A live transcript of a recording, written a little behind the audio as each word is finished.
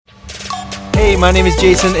Hey, my name is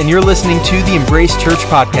Jason, and you're listening to the Embrace Church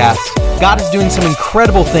podcast. God is doing some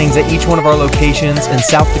incredible things at each one of our locations in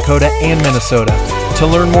South Dakota and Minnesota. To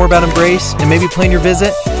learn more about Embrace and maybe plan your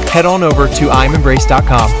visit, head on over to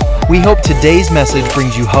imembrace.com. We hope today's message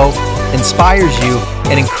brings you hope, inspires you,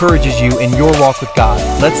 and encourages you in your walk with God.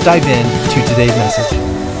 Let's dive into today's message.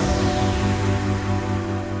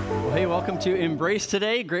 Well, hey, welcome to Embrace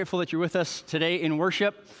today. Grateful that you're with us today in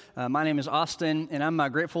worship. My name is Austin, and I'm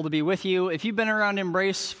grateful to be with you. If you've been around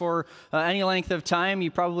Embrace for any length of time,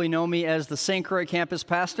 you probably know me as the St. Croix campus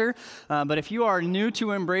pastor. But if you are new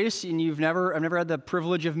to Embrace and I've never had the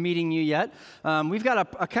privilege of meeting you yet, we've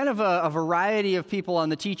got a kind of a variety of people on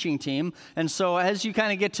the teaching team. And so as you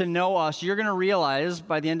kind of get to know us, you're going to realize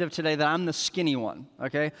by the end of today that I'm the skinny one.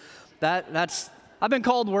 Okay, I've been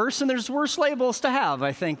called worse, and there's worse labels to have,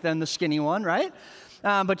 I think, than the skinny one, right?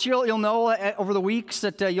 But you'll know over the weeks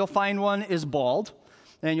that you'll find one is bald,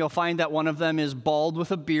 and you'll find that one of them is bald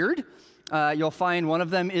with a beard. You'll find one of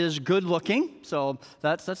them is good looking, so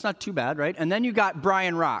that's not too bad, right? And then you got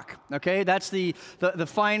Brian Rock, okay? That's the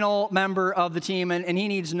final member of the team, and he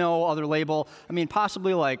needs no other label. I mean,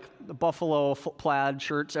 possibly like the buffalo plaid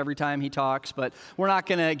shirts every time he talks, but we're not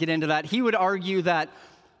going to get into that. He would argue that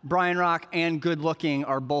Brian Rock and good looking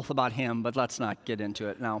are both about him, but let's not get into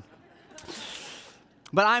it now.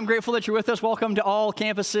 But I'm grateful that you're with us. Welcome to all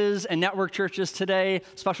campuses and network churches today.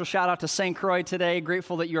 Special shout out to St. Croix today.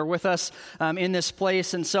 Grateful that you're with us in this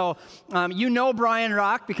place. And so you know Brian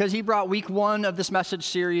Rock because he brought week one of this message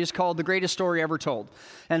series called The Greatest Story Ever Told.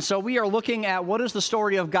 And so we are looking at what does the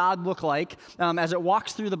story of God look like as it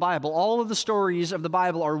walks through the Bible. All of the stories of the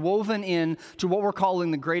Bible are woven in to what we're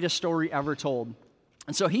calling the greatest story ever told.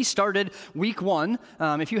 And so he started week one.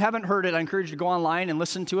 If you haven't heard it, I encourage you to go online and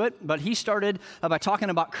listen to it. But he started by talking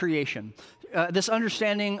about creation, this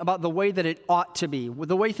understanding about the way that it ought to be,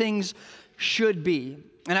 the way things should be.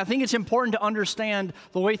 And I think it's important to understand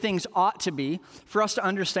the way things ought to be for us to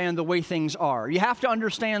understand the way things are. You have to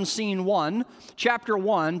understand scene 1, chapter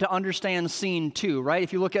 1, to understand scene 2, right?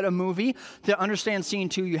 If you look at a movie, to understand scene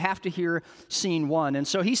 2, you have to hear scene 1. And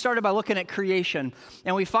so he started by looking at creation.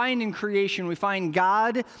 And we find in creation, we find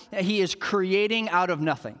God, he is creating out of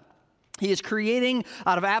nothing. He is creating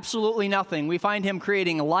out of absolutely nothing. We find him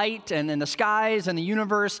creating light and the skies and the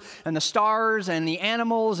universe and the stars and the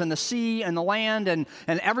animals and the sea and the land and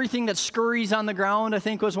everything that scurries on the ground, I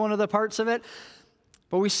think was one of the parts of it.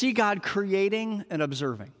 But we see God creating and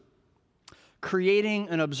observing. Creating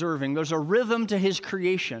and observing. There's a rhythm to his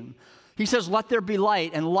creation. He says, let there be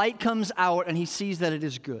light, and light comes out and he sees that it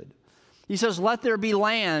is good. He says, let there be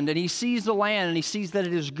land, and he sees the land, and he sees that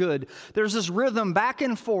it is good. There's this rhythm back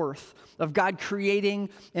and forth of God creating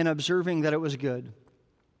and observing that it was good.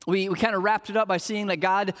 We kind of wrapped it up by seeing that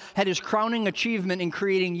God had his crowning achievement in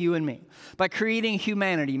creating you and me, by creating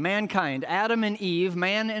humanity, mankind, Adam and Eve,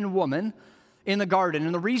 man and woman in the garden.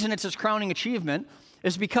 And the reason it's his crowning achievement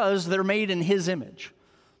is because they're made in his image.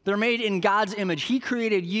 They're made in God's image. He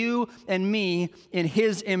created you and me in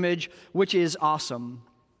his image, which is awesome.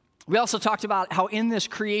 We also talked about how in this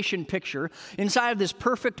creation picture, inside of this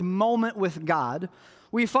perfect moment with God,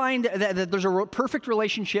 we find that there's a perfect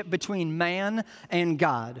relationship between man and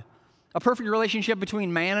God, a perfect relationship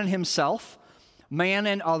between man and himself, man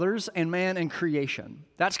and others, and man and creation.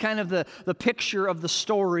 That's kind of the picture of the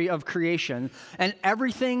story of creation, and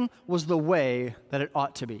everything was the way that it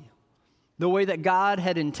ought to be, the way that God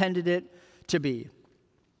had intended it to be.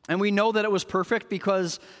 And we know that it was perfect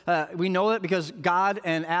because God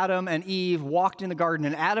and Adam and Eve walked in the garden,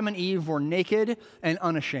 and Adam and Eve were naked and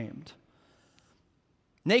unashamed.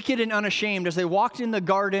 Naked and unashamed as they walked in the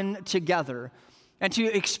garden together. And to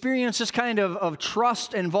experience this kind of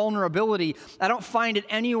trust and vulnerability, I don't find it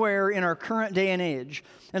anywhere in our current day and age.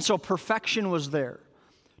 And so perfection was there.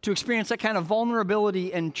 To experience that kind of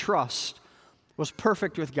vulnerability and trust was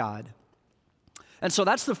perfect with God. And so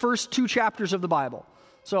that's the first 2 chapters of the Bible.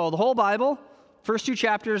 So the whole Bible, first 2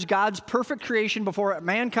 chapters, God's perfect creation before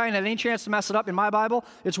mankind had any chance to mess it up. In my Bible,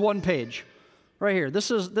 it's 1 page. Right here. This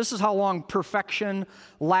is how long perfection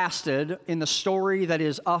lasted in the story that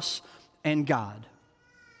is us and God.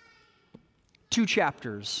 2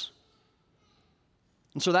 chapters.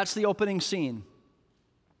 And so that's the opening scene.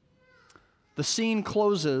 The scene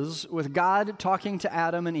closes with God talking to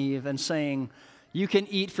Adam and Eve and saying, you can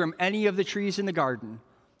eat from any of the trees in the garden,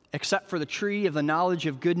 except for the tree of the knowledge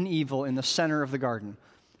of good and evil in the center of the garden.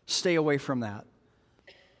 Stay away from that.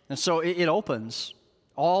 And so it opens.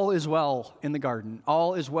 All is well in the garden.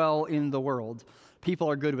 All is well in the world. People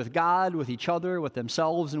are good with God, with each other, with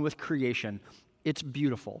themselves, and with creation. It's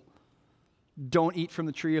beautiful. Don't eat from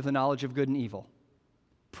the tree of the knowledge of good and evil.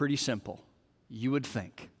 Pretty simple. you would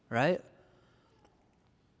think, right?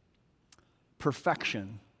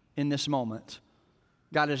 Perfection in this moment.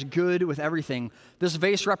 God is good with everything. This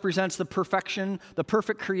vase represents the perfection, the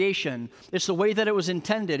perfect creation. It's the way that it was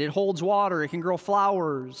intended. It holds water. It can grow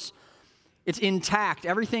flowers. It's intact.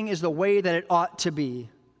 Everything is the way that it ought to be.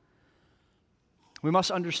 We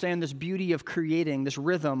must understand this beauty of creating, this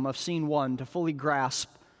rhythm of scene 1 to fully grasp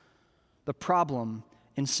the problem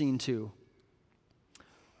in scene 2.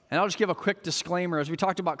 And I'll just give a quick disclaimer. As we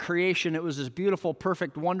talked about creation, it was this beautiful,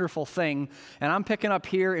 perfect, wonderful thing. And I'm picking up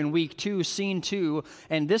here in week 2, scene 2,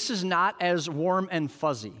 and this is not as warm and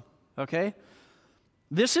fuzzy, okay?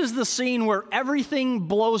 This is the scene where everything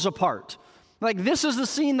blows apart. Like, this is the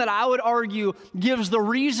scene that I would argue gives the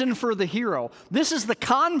reason for the hero. This is the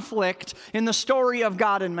conflict in the story of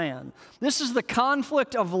God and man. This is the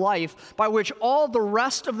conflict of life by which all the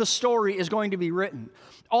rest of the story is going to be written.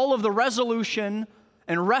 All of the resolution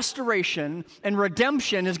and restoration and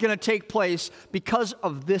redemption is going to take place because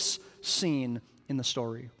of this scene in the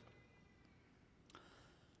story.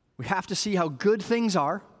 We have to see how good things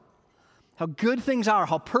are, how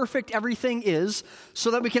perfect everything is,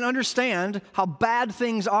 so that we can understand how bad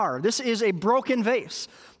things are. This is a broken vase.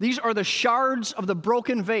 These are the shards of the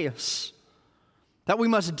broken vase that we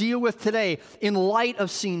must deal with today in light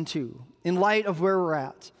of scene 2, in light of where we're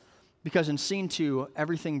at. Because in scene 2,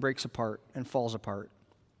 everything breaks apart and falls apart.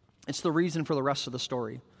 It's the reason for the rest of the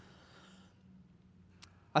story.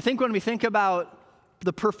 I think when we think about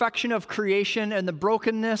the perfection of creation and the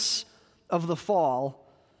brokenness of the fall,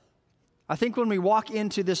 I think when we walk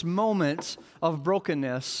into this moment of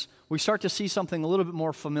brokenness, we start to see something a little bit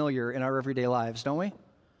more familiar in our everyday lives, don't we?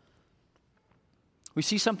 We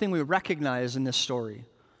see something we recognize in this story,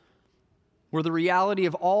 where the reality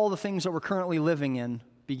of all the things that we're currently living in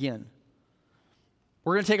begin.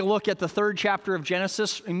 We're going to take a look at the 3rd chapter of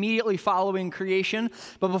Genesis, immediately following creation.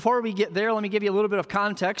 But before we get there, let me give you a little bit of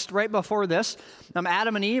context. Right before this,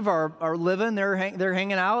 Adam and Eve are living, they're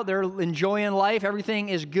hanging out, they're enjoying life, everything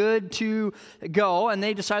is good to go, and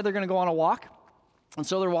they decide they're going to go on a walk. And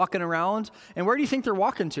so they're walking around, and where do you think they're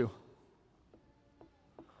walking to?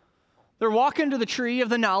 They're walking to the tree of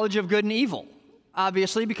the knowledge of good and evil,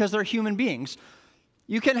 obviously, because they're human beings.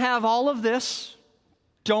 You can have all of this,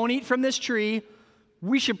 don't eat from this tree.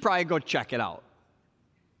 We should probably go check it out.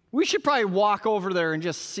 We should probably walk over there and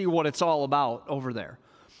just see what it's all about over there.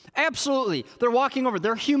 Absolutely. They're walking over.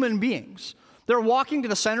 They're human beings. They're walking to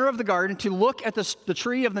the center of the garden to look at the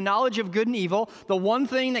tree of the knowledge of good and evil, the one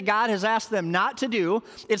thing that God has asked them not to do.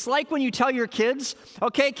 It's like when you tell your kids,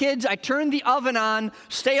 okay, kids, I turned the oven on.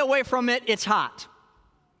 Stay away from it. It's hot.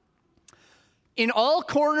 In all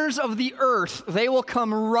corners of the earth, they will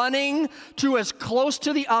come running to as close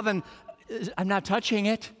to the oven. I'm not touching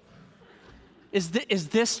it. Is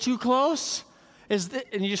this too close? And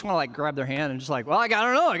you just want to like grab their hand and just like, well, I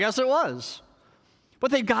don't know. I guess it was. But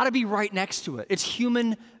they've got to be right next to it. It's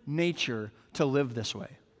human nature to live this way.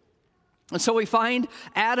 And so we find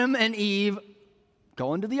Adam and Eve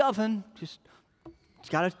going to the oven. Just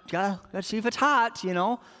gotta see if it's hot, you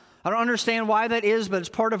know. I don't understand why that is, but it's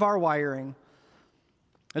part of our wiring.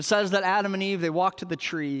 It says that Adam and Eve, they walked to the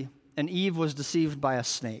tree, and Eve was deceived by a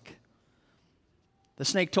snake. The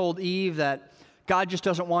snake told Eve that God just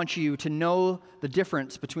doesn't want you to know the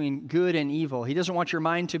difference between good and evil. He doesn't want your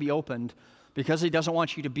mind to be opened because he doesn't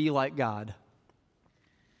want you to be like God.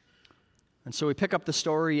 And so we pick up the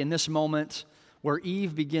story in this moment where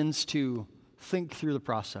Eve begins to think through the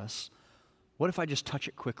process. What if I just touch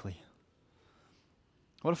it quickly?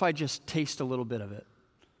 What if I just taste a little bit of it?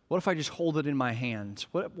 What if I just hold it in my hands?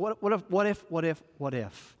 What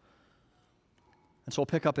if? And so we'll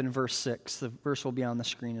pick up in verse 6. The verse will be on the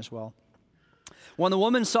screen as well. When the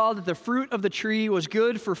woman saw that the fruit of the tree was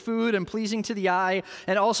good for food and pleasing to the eye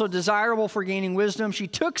and also desirable for gaining wisdom, she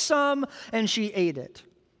took some and she ate it.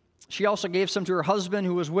 She also gave some to her husband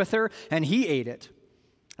who was with her, and he ate it.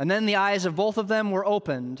 And then the eyes of both of them were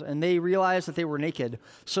opened, and they realized that they were naked.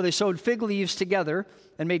 So they sewed fig leaves together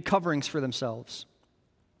and made coverings for themselves.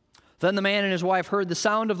 Then the man and his wife heard the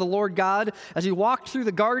sound of the Lord God as he walked through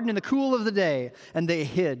the garden in the cool of the day, and they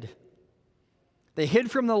hid. They hid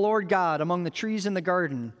from the Lord God among the trees in the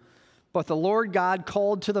garden. But the Lord God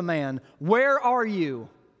called to the man, "Where are you?"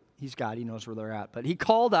 He's God, he knows where they're at. But he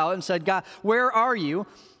called out and said, "God, where are you?"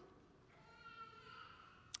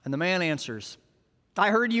 And the man answers, "I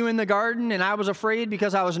heard you in the garden, and I was afraid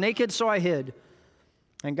because I was naked, so I hid."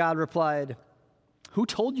 And God replied, "Who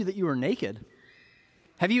told you that you were naked?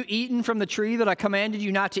 Have you eaten from the tree that I commanded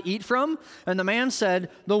you not to eat from?" And the man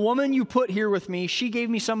said, "The woman you put here with me, she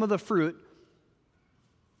gave me some of the fruit,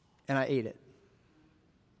 and I ate it."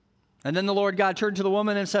 And then the Lord God turned to the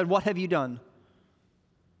woman and said, "What have you done?"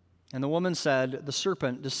 And the woman said, "The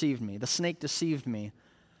serpent deceived me, the snake deceived me,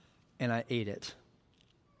 and I ate it."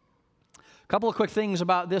 A couple of quick things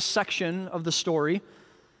about this section of the story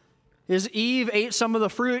is Eve ate some of the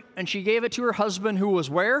fruit and she gave it to her husband, who was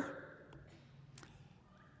where?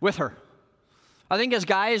 With her. I think as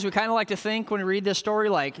guys, we kind of like to think when we read this story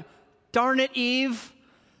like, darn it, Eve,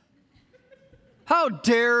 how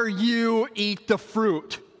dare you eat the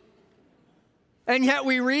fruit? And yet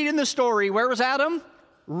we read in the story, where was Adam?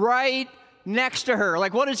 Right next to her.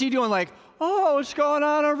 Like, what is he doing? Like, oh, what's going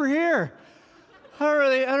on over here? I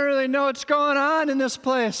don't really know what's going on in this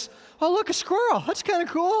place. Oh, look, a squirrel. That's kind of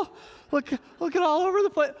cool. Look at all over the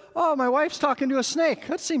place. Oh, my wife's talking to a snake.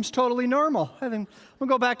 That seems totally normal. I think we'll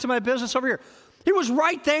go back to my business over here. He was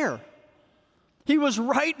right there. He was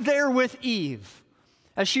right there with Eve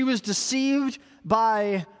as she was deceived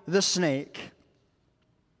by the snake.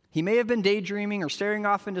 He may have been daydreaming or staring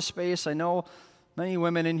off into space. I know many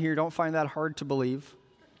women in here don't find that hard to believe.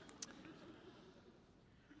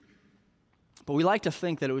 But we like to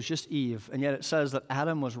think that it was just Eve, and yet it says that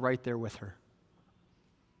Adam was right there with her.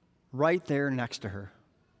 Right there next to her.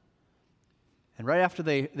 And right after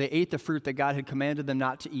they ate the fruit that God had commanded them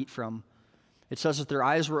not to eat from, it says that their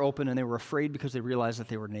eyes were open and they were afraid because they realized that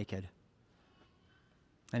they were naked.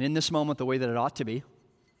 And in this moment, the way that it ought to be,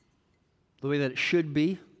 the way that it should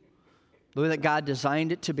be, the way that God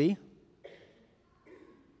designed it to be,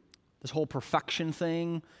 this whole perfection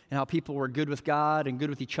thing and how people were good with God and good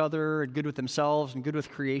with each other and good with themselves and good with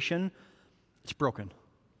creation, it's broken.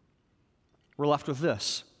 We're left with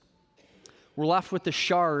this. We're left with the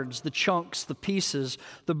shards, the chunks, the pieces,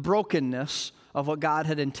 the brokenness of what God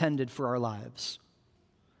had intended for our lives.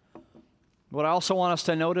 What I also want us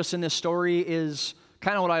to notice in this story is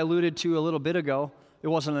kind of what I alluded to a little bit ago. It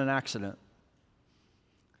wasn't an accident.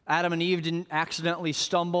 Adam and Eve didn't accidentally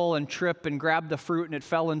stumble and trip and grab the fruit and it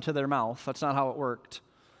fell into their mouth. That's not how it worked.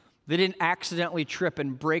 They didn't accidentally trip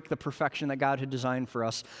and break the perfection that God had designed for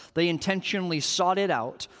us. They intentionally sought it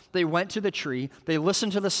out. They went to the tree. They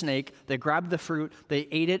listened to the snake. They grabbed the fruit. They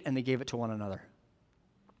ate it, and they gave it to one another.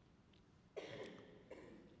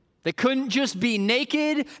 They couldn't just be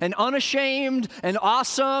naked and unashamed and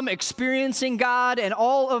awesome, experiencing God and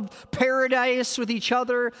all of paradise with each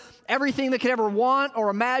other, everything they could ever want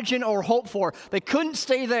or imagine or hope for. They couldn't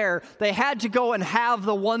stay there. They had to go and have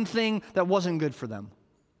the one thing that wasn't good for them.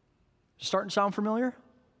 Starting to sound familiar?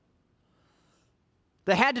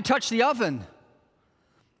 They had to touch the oven.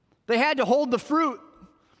 They had to hold the fruit.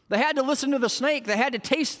 They had to listen to the snake. They had to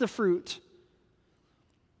taste the fruit.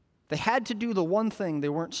 They had to do the one thing they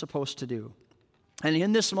weren't supposed to do. And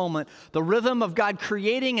in this moment, the rhythm of God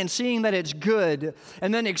creating and seeing that it's good,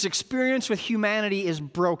 and then its experience with humanity is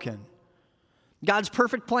broken. God's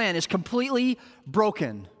perfect plan is completely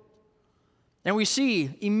broken. And we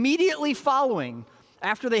see immediately following,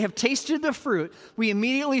 after they have tasted the fruit, we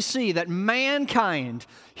immediately see that mankind,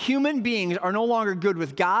 human beings, are no longer good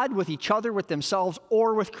with God, with each other, with themselves,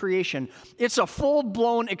 or with creation. It's a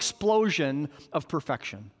full-blown explosion of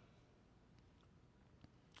perfection.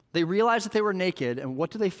 They realized that they were naked, and what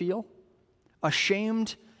do they feel?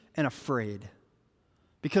 Ashamed and afraid,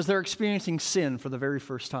 because they're experiencing sin for the very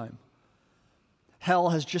first time. Hell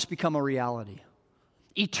has just become a reality.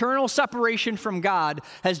 Eternal separation from God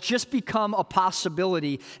has just become a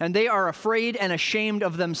possibility, and they are afraid and ashamed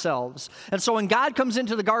of themselves. And so when God comes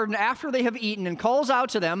into the garden after they have eaten and calls out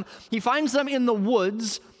to them, he finds them in the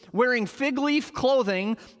woods wearing fig leaf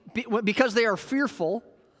clothing because they are fearful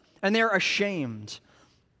and they're ashamed.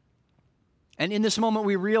 And in this moment,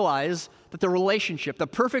 we realize that the relationship, the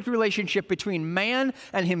perfect relationship between man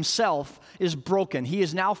and himself is broken. He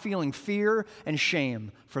is now feeling fear and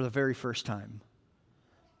shame for the very first time.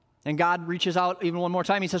 And God reaches out even one more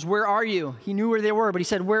time. He says, "Where are you?" He knew where they were, but he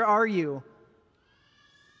said, "Where are you?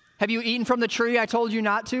 Have you eaten from the tree I told you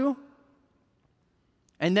not to?"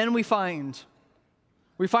 And then we find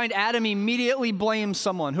Adam immediately blames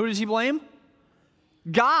someone. Who does he blame?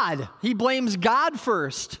 God. He blames God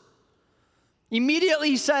first.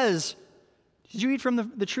 Immediately he says, "Did you eat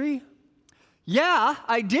from the tree?" "Yeah,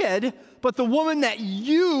 I did, but the woman that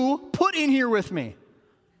you put in here with me."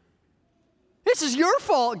 This is your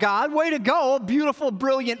fault, God. Way to go. Beautiful,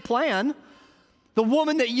 brilliant plan. The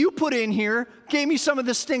woman that you put in here gave me some of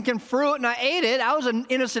the stinking fruit and I ate it. I was an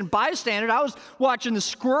innocent bystander. I was watching the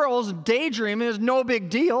squirrels and daydreaming. It was no big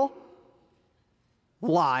deal.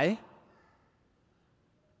 Lie.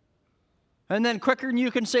 And then quicker than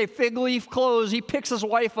you can say fig leaf clothes, he picks his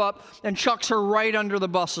wife up and chucks her right under the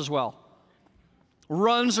bus as well.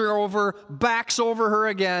 Runs her over, backs over her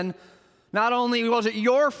again. Not only was it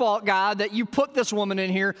your fault, God, that you put this woman in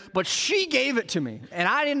here, but she gave it to me, and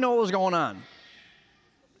I didn't know what was going on.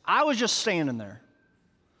 I was just standing there.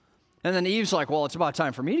 And then Eve's like, well, it's about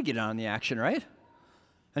time for me to get on the action, right?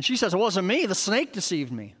 And she says, it wasn't me. The snake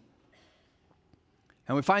deceived me.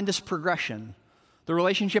 And we find this progression. The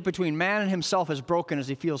relationship between man and himself is broken as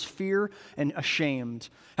he feels fear and ashamed.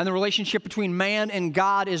 And the relationship between man and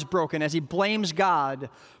God is broken as he blames God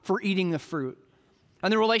for eating the fruit.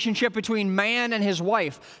 And the relationship between man and his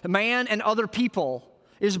wife, man and other people,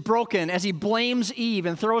 is broken as he blames Eve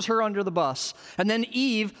and throws her under the bus. And then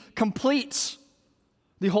Eve completes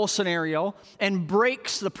the whole scenario and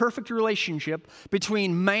breaks the perfect relationship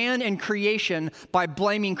between man and creation, by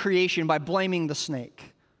blaming the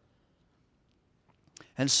snake.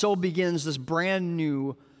 And so begins this brand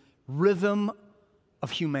new rhythm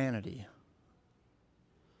of humanity,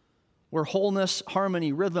 where wholeness,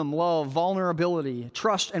 harmony, rhythm, love, vulnerability,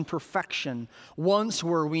 trust, and perfection once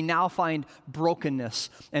were, we now find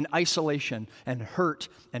brokenness and isolation and hurt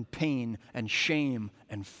and pain and shame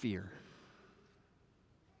and fear.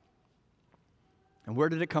 And where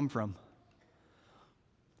did it come from?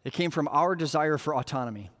 It came from our desire for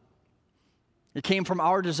autonomy. It came from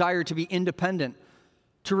our desire to be independent,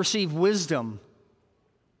 to receive wisdom.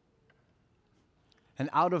 And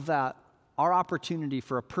out of that, our opportunity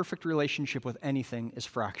for a perfect relationship with anything is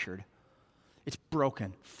fractured. It's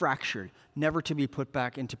broken, fractured, never to be put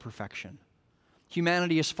back into perfection.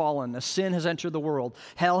 Humanity has fallen. A sin has entered the world.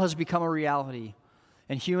 Hell has become a reality.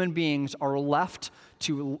 And human beings are left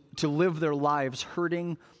to live their lives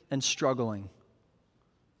hurting and struggling.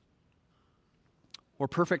 Where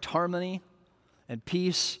perfect harmony and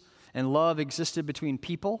peace and love existed between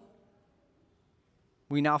people,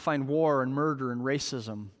 we now find war and murder and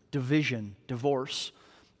racism, division, divorce,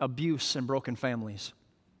 abuse, and broken families.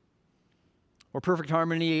 Where perfect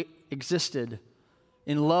harmony existed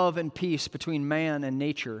in love and peace between man and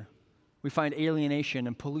nature, we find alienation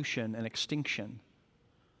and pollution and extinction.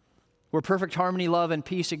 Where perfect harmony, love, and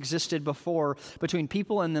peace existed before between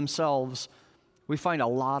people and themselves, we find a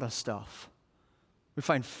lot of stuff. We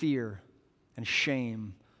find fear and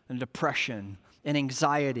shame and depression and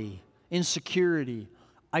anxiety, insecurity,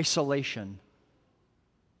 isolation.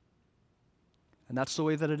 And that's the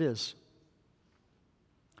way that it is.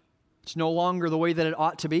 It's no longer the way that it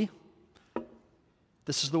ought to be.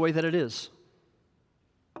 This is the way that it is.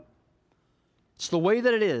 It's the way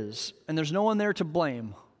that it is, and there's no one there to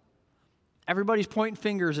blame. Everybody's pointing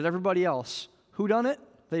fingers at everybody else. Who done it?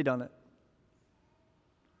 They done it.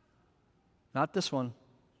 Not this one.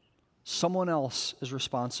 Someone else is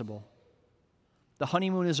responsible. The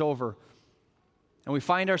honeymoon is over. And we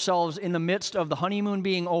find ourselves in the midst of the honeymoon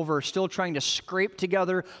being over, still trying to scrape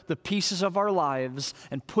together the pieces of our lives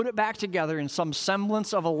and put it back together in some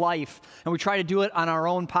semblance of a life. And we try to do it on our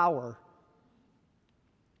own power.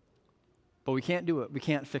 But we can't do it. We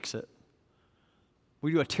can't fix it.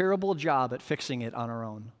 We do a terrible job at fixing it on our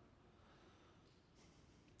own.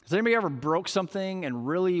 Has anybody ever broke something and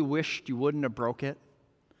really wished you wouldn't have broke it?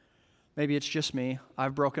 Maybe it's just me.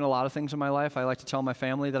 I've broken a lot of things in my life. I like to tell my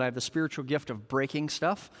family that I have the spiritual gift of breaking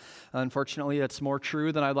stuff. Unfortunately, that's more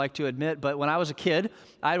true than I'd like to admit. But when I was a kid,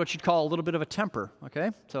 I had what you'd call a little bit of a temper, okay?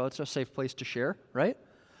 So it's a safe place to share, right?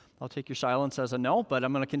 I'll take your silence as a no, but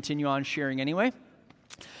I'm going to continue on sharing anyway.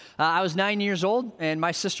 I was 9 years old, and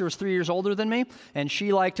my sister was 3 years older than me, and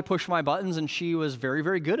she liked to push my buttons, and she was very,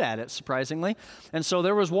 very good at it, surprisingly. And so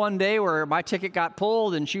there was one day where my ticket got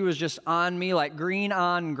pulled, and she was just on me like green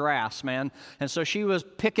on grass, man. And so she was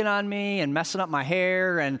picking on me and messing up my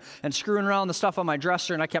hair and screwing around the stuff on my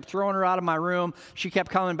dresser, and I kept throwing her out of my room. She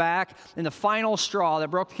kept coming back, and the final straw that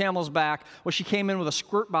broke the camel's back was she came in with a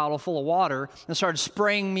squirt bottle full of water and started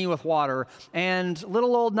spraying me with water. And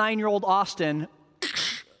little old 9-year-old Austin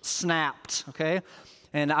snapped, okay?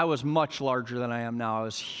 And I was much larger than I am now. I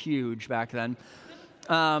was huge back then.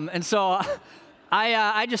 And so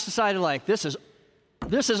I just decided, like, this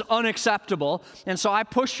is unacceptable. And so I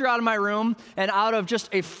pushed her out of my room, and out of just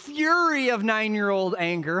a fury of 9-year-old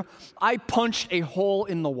anger, I punched a hole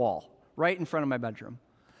in the wall right in front of my bedroom.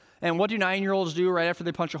 And what do 9-year-olds do right after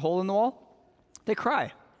they punch a hole in the wall? They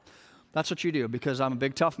cry. That's what you do, because I'm a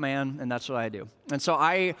big, tough man, and that's what I do. And so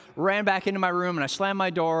I ran back into my room, and I slammed my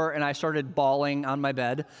door, and I started bawling on my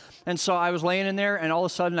bed. And so I was laying in there, and all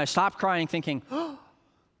of a sudden I stopped crying, thinking, oh,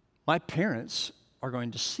 my parents are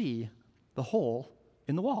going to see the hole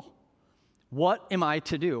in the wall. What am I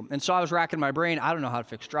to do? And so I was racking my brain. I don't know how to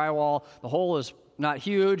fix drywall. The hole is not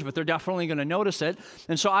huge, but they're definitely going to notice it.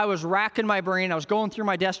 And so I was racking my brain. I was going through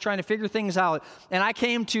my desk trying to figure things out. And I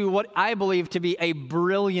came to what I believe to be a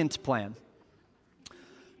brilliant plan.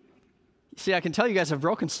 See, I can tell you guys have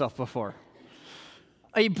broken stuff before.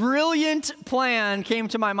 A brilliant plan came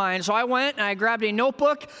to my mind. So I went and I grabbed a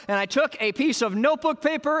notebook and I took a piece of notebook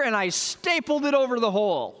paper and I stapled it over the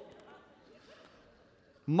hole.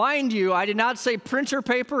 Mind you, I did not say printer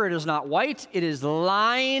paper. It is not white. It is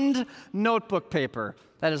lined notebook paper.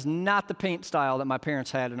 That is not the paint style that my parents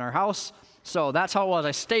had in our house. So that's how it was.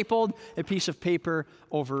 I stapled a piece of paper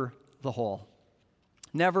over the hole.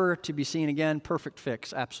 Never to be seen again. Perfect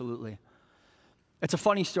fix, absolutely. It's a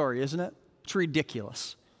funny story, isn't it? It's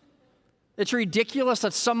ridiculous. It's ridiculous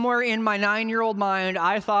that somewhere in my 9-year-old mind,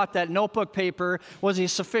 I thought that notebook paper was a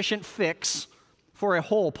sufficient fix for a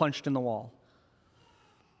hole punched in the wall.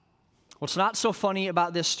 What's not so funny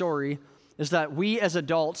about this story is that we as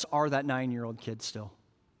adults are that 9-year-old kid still.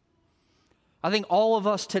 I think all of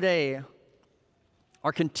us today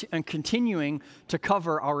are continuing to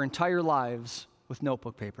cover our entire lives with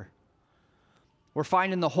notebook paper. We're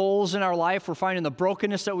finding the holes in our life. We're finding the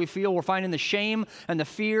brokenness that we feel. We're finding the shame and the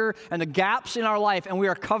fear and the gaps in our life. And we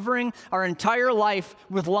are covering our entire life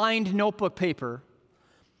with lined notebook paper.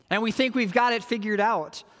 And we think we've got it figured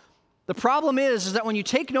out. The problem is that when you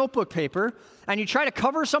take notebook paper and you try to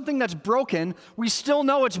cover something that's broken, we still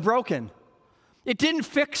know it's broken. It didn't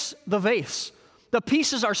fix the vase. The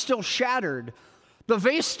pieces are still shattered. The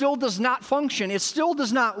vase still does not function. It still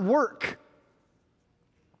does not work.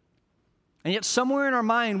 And yet somewhere in our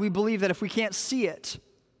mind, we believe that if we can't see it,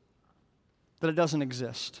 that it doesn't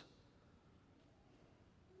exist.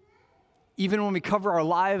 Even when we cover our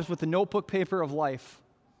lives with the notebook paper of life,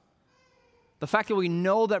 the fact that we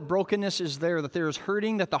know that brokenness is there, that there is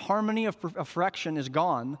hurting, that the harmony of perfection is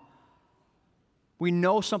gone, we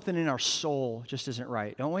know something in our soul just isn't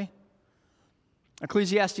right, don't we?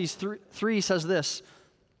 Ecclesiastes 3 says this.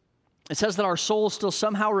 It says that our souls still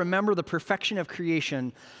somehow remember the perfection of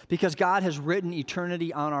creation because God has written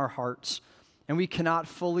eternity on our hearts, and we cannot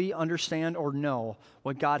fully understand or know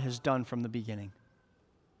what God has done from the beginning.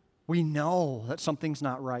 We know that something's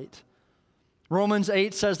not right. Romans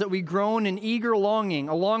 8 says that we groan in eager longing,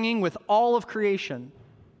 a longing with all of creation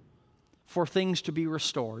for things to be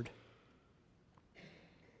restored.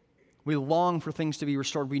 We long for things to be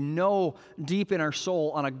restored. We know deep in our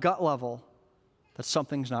soul on a gut level that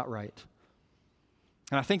something's not right.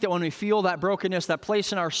 And I think that when we feel that brokenness, that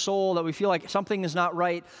place in our soul that we feel like something is not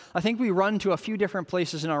right, I think we run to a few different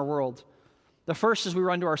places in our world. The first is we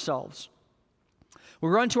run to ourselves. We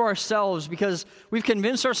run to ourselves because we've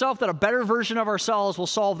convinced ourselves that a better version of ourselves will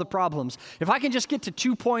solve the problems. If I can just get to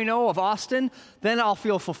 2.0 of Austin, then I'll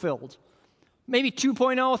feel fulfilled. Maybe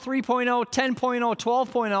 2.0, 3.0, 10.0,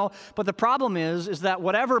 12.0, but the problem is that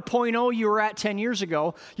whatever 0.0 you were at 10 years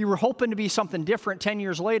ago, you were hoping to be something different 10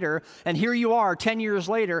 years later, and here you are 10 years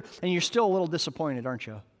later, and you're still a little disappointed, aren't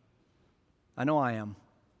you? I know I am.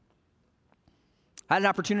 I had an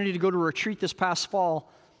opportunity to go to a retreat this past fall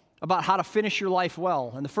about how to finish your life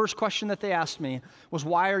well. And the first question that they asked me was,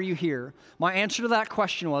 why are you here? My answer to that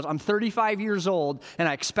question was, I'm 35 years old, and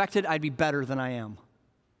I expected I'd be better than I am.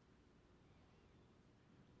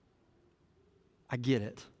 I get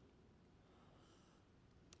it.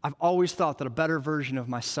 I've always thought that a better version of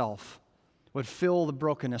myself would fill the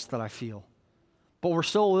brokenness that I feel. But we're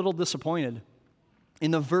still a little disappointed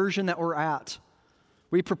in the version that we're at.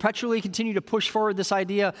 We perpetually continue to push forward this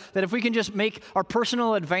idea that if we can just make our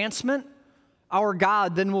personal advancement our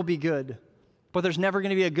God, then we'll be good. But there's never going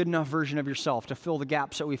to be a good enough version of yourself to fill the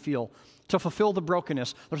gaps that we feel, to fulfill the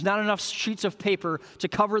brokenness. There's not enough sheets of paper to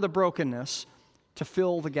cover the brokenness to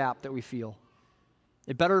fill the gap that we feel.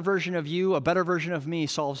 A better version of you, a better version of me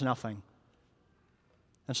solves nothing.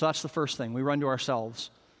 And so that's the first thing. We run to ourselves.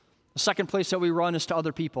 The second place that we run is to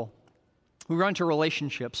other people. We run to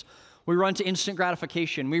relationships. We run to instant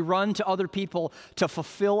gratification. We run to other people to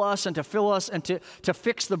fulfill us and to fill us and to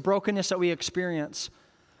fix the brokenness that we experience.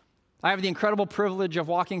 I have the incredible privilege of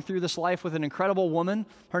walking through this life with an incredible woman.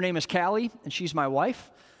 Her name is Callie, and she's my wife.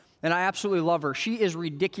 And I absolutely love her. She is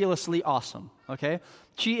ridiculously awesome, okay?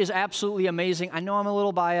 She is absolutely amazing. I know I'm a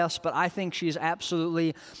little biased, but I think she's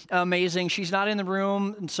absolutely amazing. She's not in the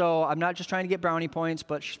room, and so I'm not just trying to get brownie points,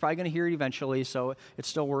 but she's probably going to hear it eventually, so it's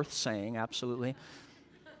still worth saying, absolutely.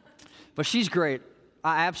 But she's great.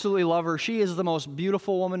 I absolutely love her. She is the most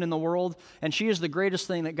beautiful woman in the world, and she is the greatest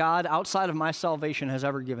thing that God, outside of my salvation, has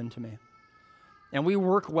ever given to me. And we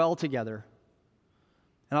work well together.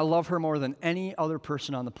 And I love her more than any other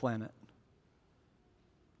person on the planet.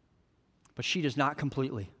 But she does not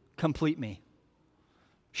complete me.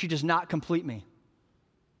 She does not complete me.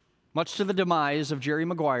 Much to the demise of Jerry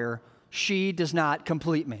Maguire, she does not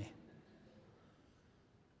complete me.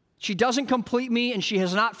 She doesn't complete me, and she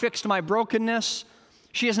has not fixed my brokenness.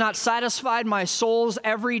 She has not satisfied my soul's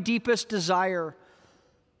every deepest desire.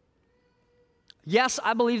 Yes,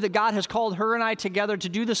 I believe that God has called her and I together to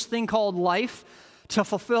do this thing called life, to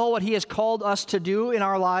fulfill what He has called us to do in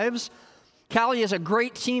our lives. Callie is a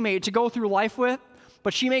great teammate to go through life with,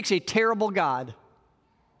 but she makes a terrible God.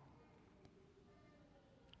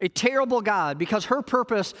 A terrible God, because her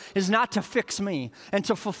purpose is not to fix me and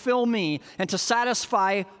to fulfill me and to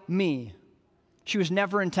satisfy me. She was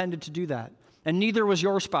never intended to do that. And neither was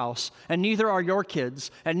your spouse, and neither are your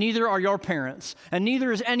kids, and neither are your parents, and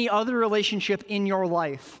neither is any other relationship in your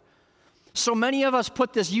life. So many of us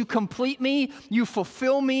put this "you complete me, you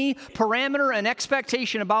fulfill me" parameter and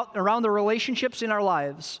expectation around the relationships in our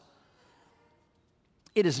lives.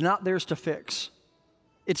 It is not theirs to fix.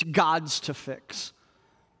 It's God's to fix.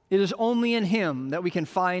 It is only in Him that we can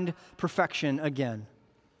find perfection again.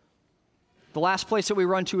 The last place that we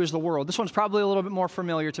run to is the world. This one's probably a little bit more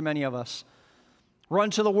familiar to many of us. Run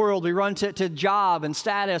to the world. We run to job and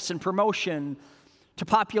status and promotion, to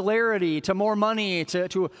popularity, to more money,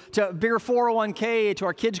 to bigger 401k, to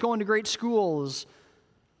our kids going to great schools.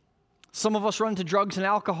 Some of us run to drugs and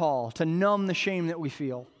alcohol to numb the shame that we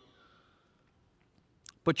feel.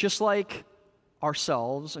 But just like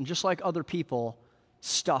ourselves and just like other people,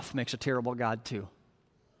 stuff makes a terrible God too.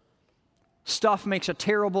 Stuff makes a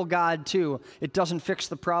terrible God too. It doesn't fix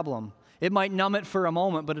the problem. It might numb it for a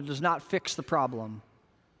moment, but it does not fix the problem.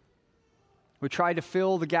 We try to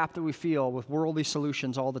fill the gap that we feel with worldly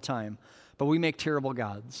solutions all the time, but we make terrible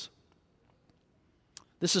gods.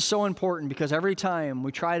 This is so important because every time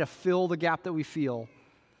we try to fill the gap that we feel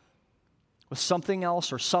with something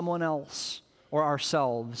else or someone else or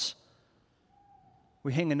ourselves,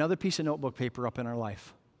 we hang another piece of notebook paper up in our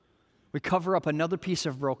life. We cover up another piece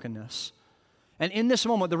of brokenness. And in this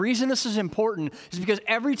moment, the reason this is important is because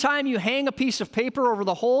every time you hang a piece of paper over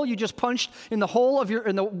the hole you just punched in the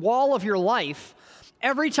wall of your life,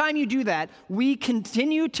 every time you do that, we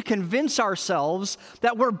continue to convince ourselves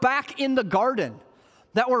that we're back in the garden,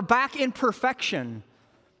 that we're back in perfection,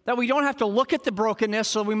 that we don't have to look at the brokenness,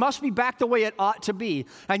 so we must be back the way it ought to be.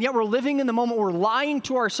 And yet we're living in the moment, we're lying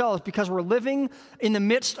to ourselves because we're living in the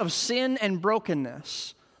midst of sin and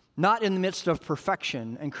brokenness, not in the midst of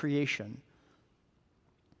perfection and creation.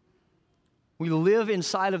 We live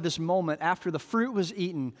inside of this moment after the fruit was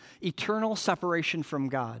eaten, eternal separation from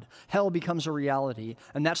God. Hell becomes a reality,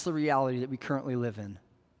 and that's the reality that we currently live in.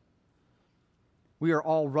 We are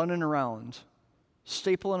all running around,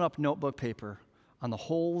 stapling up notebook paper on the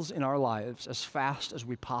holes in our lives as fast as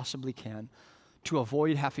we possibly can to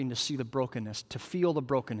avoid having to see the brokenness, to feel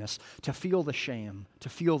the shame, to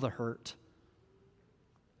feel the hurt.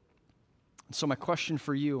 And so my question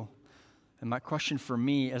for you, and my question for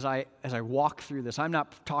me as I walk through this, I'm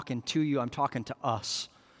not talking to you, I'm talking to us.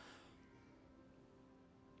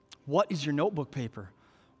 What is your notebook paper?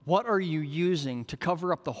 What are you using to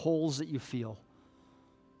cover up the holes that you feel?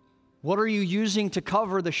 What are you using to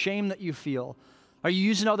cover the shame that you feel? Are you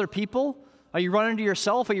using other people? Are you running to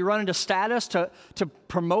yourself? Are you running to status, to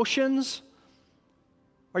promotions?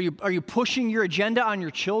 Are you pushing your agenda on your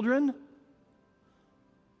children?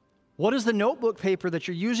 What is the notebook paper that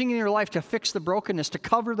you're using in your life to fix the brokenness, to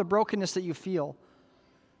cover the brokenness that you feel?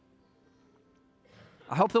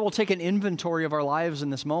 I hope that we'll take an inventory of our lives in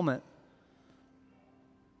this moment.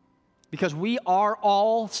 Because we are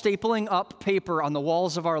all stapling up paper on the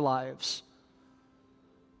walls of our lives.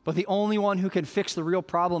 But the only one who can fix the real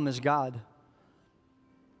problem is God.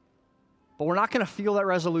 But we're not going to feel that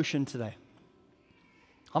resolution today.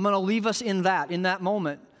 I'm going to leave us in that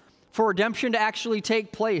moment. For redemption to actually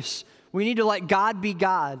take place, we need to let God be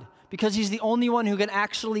God, because He's the only one who can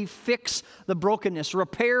actually fix the brokenness,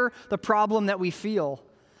 repair the problem that we feel.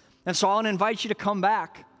 And so I want to invite you to come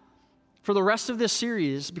back for the rest of this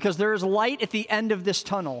series, because there is light at the end of this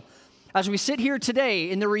tunnel. As we sit here today,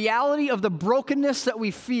 in the reality of the brokenness that we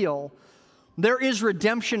feel, there is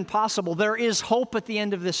redemption possible. There is hope at the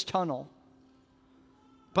end of this tunnel.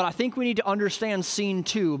 But I think we need to understand scene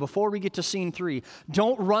 2 before we get to scene 3.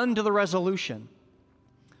 Don't run to the resolution.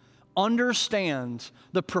 Understand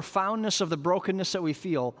the profoundness of the brokenness that we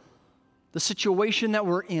feel, the situation that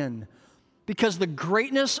we're in, because the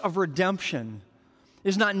greatness of redemption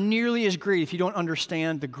is not nearly as great if you don't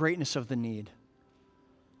understand the greatness of the need.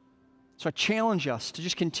 So I challenge us to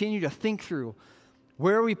just continue to think through,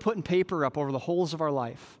 where are we putting paper up over the holes of our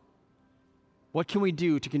life? What can we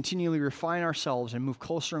do to continually refine ourselves and move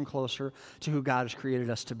closer and closer to who God has created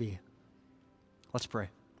us to be? Let's pray.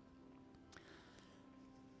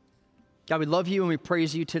 God, we love you and we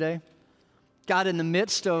praise you today. God, in the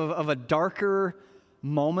midst of a darker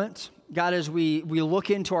moment God, as we look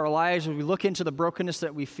into our lives, as we look into the brokenness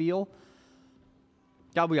that we feel,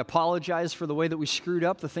 God, we apologize for the way that we screwed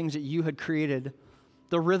up the things that you had created,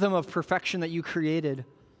 the rhythm of perfection that you created.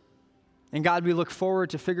 And God, we look forward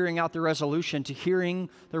to figuring out the resolution, to hearing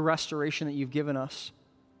the restoration that you've given us.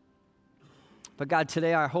 But God,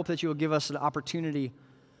 today I hope that you will give us an opportunity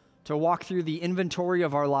to walk through the inventory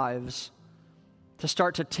of our lives, to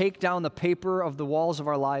start to take down the paper of the walls of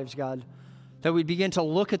our lives, God, that we'd begin to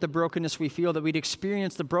look at the brokenness we feel, that we'd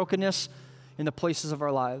experience the brokenness in the places of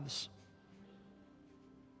our lives.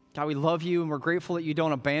 God, we love you, and we're grateful that you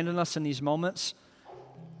don't abandon us in these moments.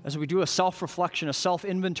 As we do a self-reflection, a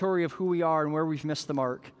self-inventory of who we are and where we've missed the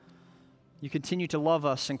mark, you continue to love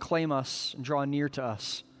us and claim us and draw near to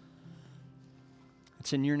us.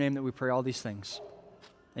 It's in your name that we pray all these things.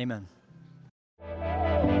 Amen.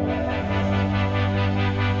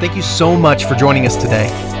 Thank you so much for joining us today.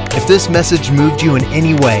 If this message moved you in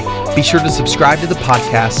any way, be sure to subscribe to the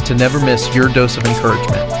podcast to never miss your dose of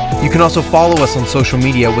encouragement. You can also follow us on social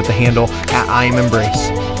media with the handle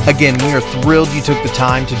 @IamEmbrace. Again, we are thrilled you took the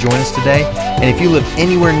time to join us today. And if you live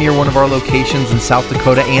anywhere near one of our locations in South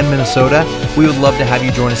Dakota and Minnesota, we would love to have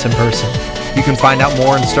you join us in person. You can find out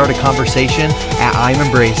more and start a conversation at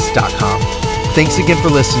IamEmbrace.com. Thanks again for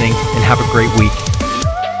listening, and have a great week.